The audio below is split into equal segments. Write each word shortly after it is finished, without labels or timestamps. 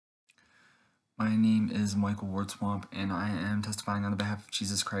My name is Michael Wardswamp, and I am testifying on the behalf of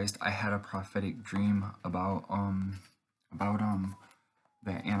Jesus Christ. I had a prophetic dream about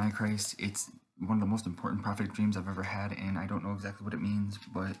the Antichrist. It's one of the most important prophetic dreams I've ever had, and I don't know exactly what it means,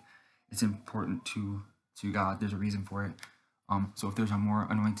 but it's important to God. There's a reason for it. So if there's a more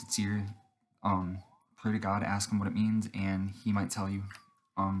anointed seer, pray to God, ask him what it means, and he might tell you.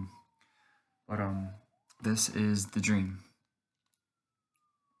 This is the dream.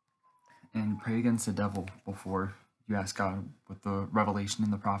 And pray against the devil before you ask God what the revelation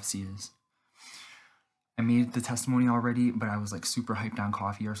and the prophecy is. I made the testimony already, but I was like super hyped on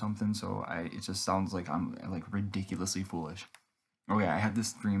coffee or something, so it just sounds like I'm like ridiculously foolish. Okay, I had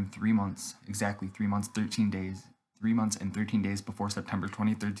this dream 3 months, exactly 3 months, 13 days, 3 months and 13 days before September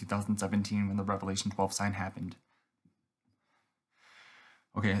 23rd, 2017, when the Revelation 12 sign happened.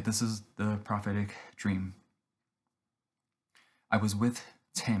 Okay, this is the prophetic dream. I was with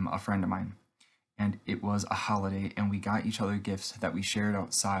Tim, a friend of mine, and it was a holiday, and we got each other gifts that we shared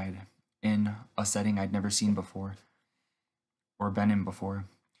outside in a setting I'd never seen before or been in before.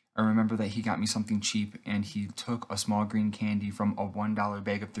 I remember that he got me something cheap, and he took a small green candy from a $1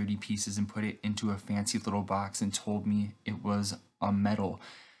 bag of 30 pieces and put it into a fancy little box and told me it was a medal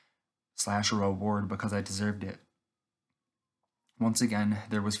 / a reward because I deserved it. Once again,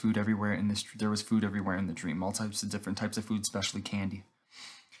 there was food everywhere in the dream, all different types of food, especially candy.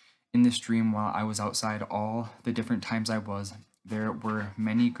 In this dream, while I was outside, all the different times I was, there were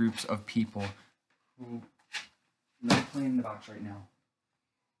many groups of people who I'm not playing the box right now.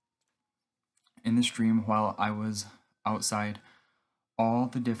 In this dream, while I was outside, all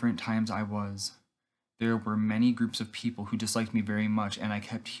the different times I was, there were many groups of people who disliked me very much, and I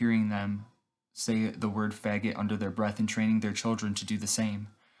kept hearing them say the word faggot under their breath and training their children to do the same.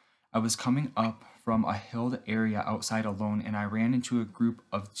 I was coming up from a hilled area outside alone, and I ran into a group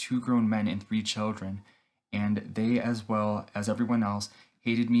of 2 grown men and 3 children, and they, as well as everyone else,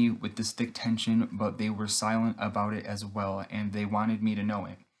 hated me with this thick tension, but they were silent about it as well, and they wanted me to know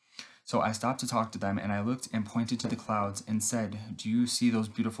it. So I stopped to talk to them, and I looked and pointed to the clouds and said, "Do you see those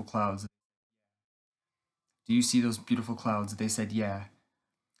beautiful clouds?" "Do you see those beautiful clouds?" They said, "Yeah."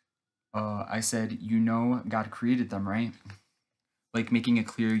 I said, "You know God created them, right?" Like making it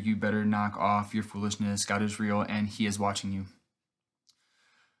clear you better knock off your foolishness. God is real and he is watching you.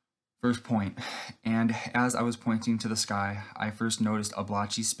 First point, and as I was pointing to the sky, I first noticed a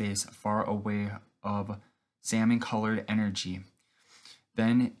blotchy space far away of salmon-colored energy.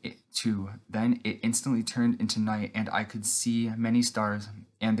 Then it instantly turned into night, and I could see many stars,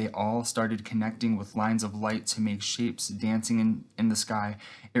 and they all started connecting with lines of light to make shapes dancing in the sky.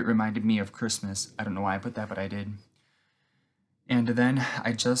 It reminded me of Christmas. I don't know why I put that, but I did. And then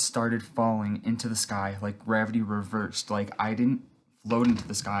I just started falling into the sky, like gravity reversed. Like I didn't float into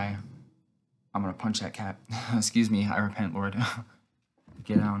the sky. I'm gonna punch that cat. Excuse me, I repent, Lord.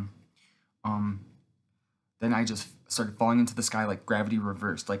 Get down. Then I just started falling into the sky like gravity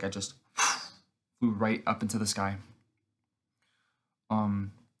reversed. Like I just flew right up into the sky.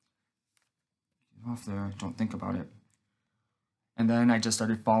 Off there, don't think about it. And then I just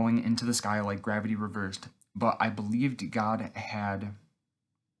started falling into the sky like gravity reversed. But I believed God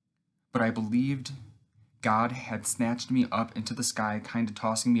had snatched me up into the sky, kind of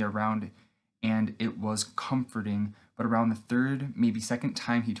tossing me around, and it was comforting. But around the third, maybe second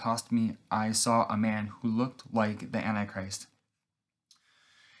time he tossed me, I saw a man who looked like the Antichrist.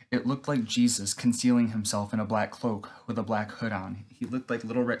 It looked like Jesus concealing himself in a black cloak with a black hood on. He looked like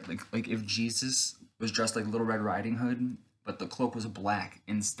Little Red, like if Jesus was dressed like Little Red Riding Hood, but the cloak was black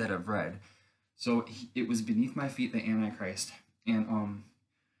instead of red. So it was beneath my feet, the Antichrist, and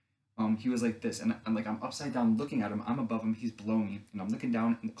he was like this, and I'm upside down looking at him. I'm above him, he's below me, and I'm looking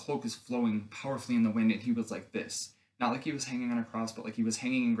down, and the cloak is flowing powerfully in the wind, and he was like this, not like he was hanging on a cross, but like he was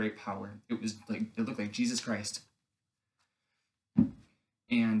hanging in great power. It looked like Jesus Christ,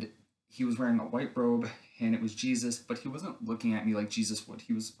 and he was wearing a white robe, and it was Jesus, but he wasn't looking at me like Jesus would.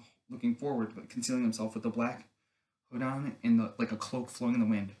 He was looking forward, but concealing himself with the black hood on and like a cloak flowing in the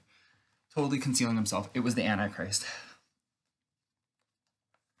wind. Totally concealing himself. It was the Antichrist.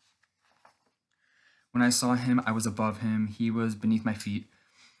 When I saw him, I was above him. He was beneath my feet.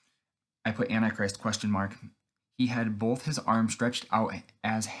 I put Antichrist ? He had both his arms stretched out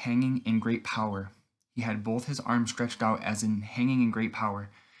as hanging in great power. He had both his arms stretched out as in hanging in great power.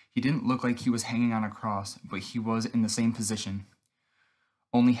 He didn't look like he was hanging on a cross, but he was in the same position,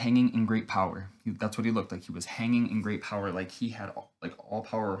 only hanging in great power. That's what he looked like. He was hanging in great power, like he had all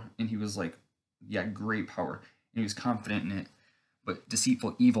power, and he was like, yeah, great power, and he was confident in it, but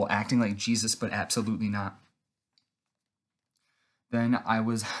deceitful, evil, acting like Jesus, but absolutely not. Then I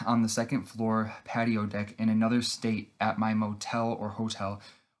was on the second floor patio deck in another state at my motel or hotel.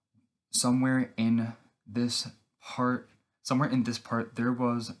 Somewhere in this part, there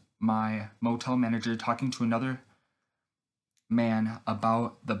was my motel manager talking to another man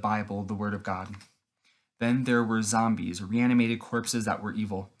about the Bible, the Word of God. Then there were zombies, reanimated corpses that were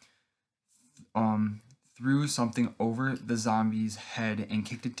evil. Threw something over the zombie's head and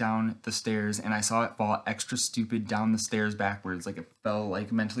kicked it down the stairs, and I saw it fall extra stupid down the stairs backwards, like it fell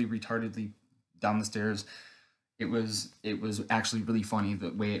like mentally retardedly down the stairs. It was actually really funny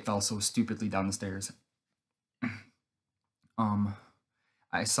the way it fell so stupidly down the stairs.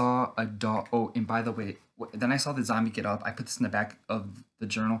 I saw a dog. Oh, and by the way, then I saw the zombie get up. I put this in the back of the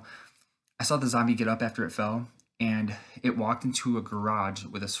journal. I saw the zombie get up after it fell, and it walked into a garage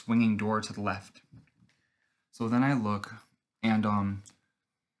with a swinging door to the left. So then I look, and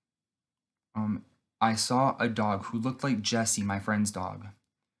I saw a dog who looked like Jesse, my friend's dog,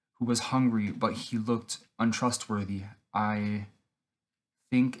 who was hungry, but he looked untrustworthy. I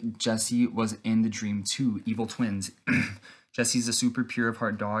think Jesse was in the dream too, evil twins. Jesse's a super pure of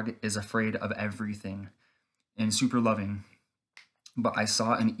heart dog, is afraid of everything, and super loving. But I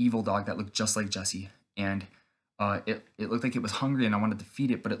saw an evil dog that looked just like Jesse, and it looked like it was hungry and I wanted to feed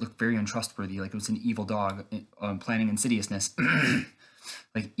it, but it looked very untrustworthy, like it was an evil dog planning insidiousness,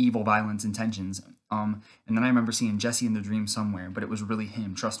 like evil violence intentions. And then I remember seeing Jesse in the dream somewhere, but it was really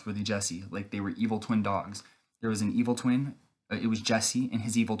him, trustworthy Jesse, like they were evil twin dogs. There was an evil twin, it was Jesse and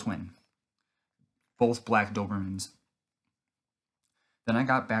his evil twin, both black Dobermans. Then I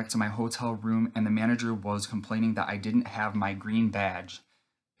got back to my hotel room and the manager was complaining that I didn't have my green badge.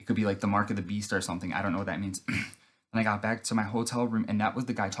 It could be like the mark of the beast or something. I don't know what that means. Then I got back to my hotel room and that was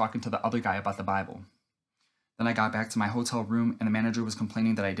the guy talking to the other guy about the Bible. Then I got back to my hotel room and the manager was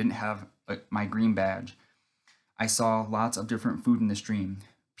complaining that I didn't have my green badge. I saw lots of different food in this dream.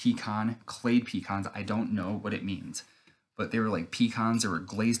 Pecan, clade pecans, I don't know what it means. But they were like pecans, there were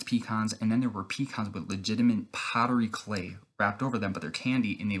glazed pecans, and then there were pecans with legitimate pottery clay wrapped over them, but they're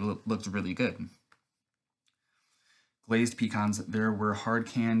candy and they looked really good. Glazed pecans, there were hard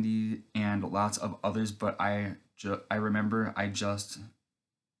candy and lots of others, but I remember I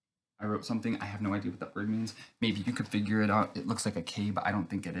wrote something. I have no idea what that word means. Maybe you could figure it out. It looks like a K, but I don't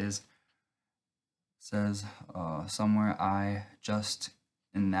think it is. It says somewhere I just,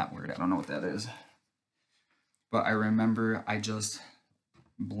 in that word, I don't know what that is. But I remember I just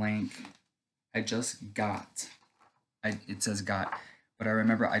blank. I just got. It says got, but I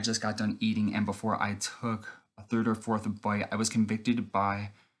remember I just got done eating, and before I took a third or fourth bite, I was convicted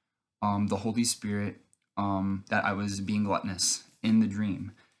by the Holy Spirit that I was being gluttonous in the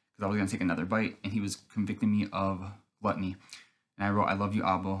dream because I was going to take another bite, and he was convicting me of gluttony. And I wrote, I love you,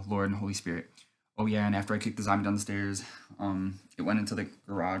 Abba, Lord, and Holy Spirit. Oh yeah, and after I kicked the zombie down the stairs, it went into the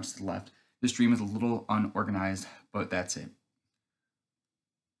garage to the left. This dream is a little unorganized, but that's it.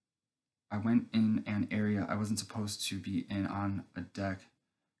 I went in an area I wasn't supposed to be in on a deck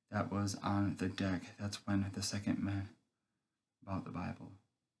that was on the deck. That's when the second man about the Bible.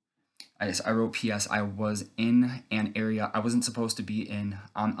 I wrote P.S. I was in an area I wasn't supposed to be in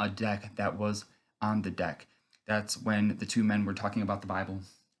on a deck that was on the deck. That's when the two men were talking about the Bible.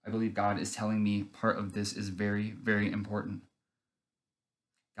 I believe God is telling me part of this is very, very important.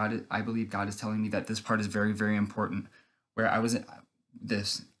 I believe God is telling me that this part is very, very important. Where I was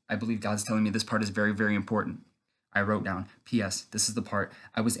I believe God's telling me this part is very, very important. I wrote down, P.S. This is the part.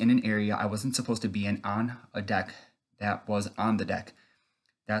 I was in an area I wasn't supposed to be in on a deck that was on the deck.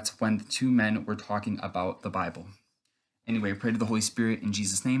 That's when the two men were talking about the Bible. Anyway, pray to the Holy Spirit in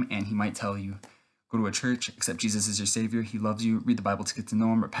Jesus' name, and he might tell you, go to a church, accept Jesus as your Savior. He loves you. Read the Bible to get to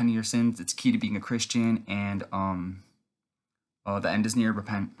know him. Repent of your sins. It's key to being a Christian, and the end is near.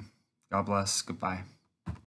 Repent. God bless. Goodbye.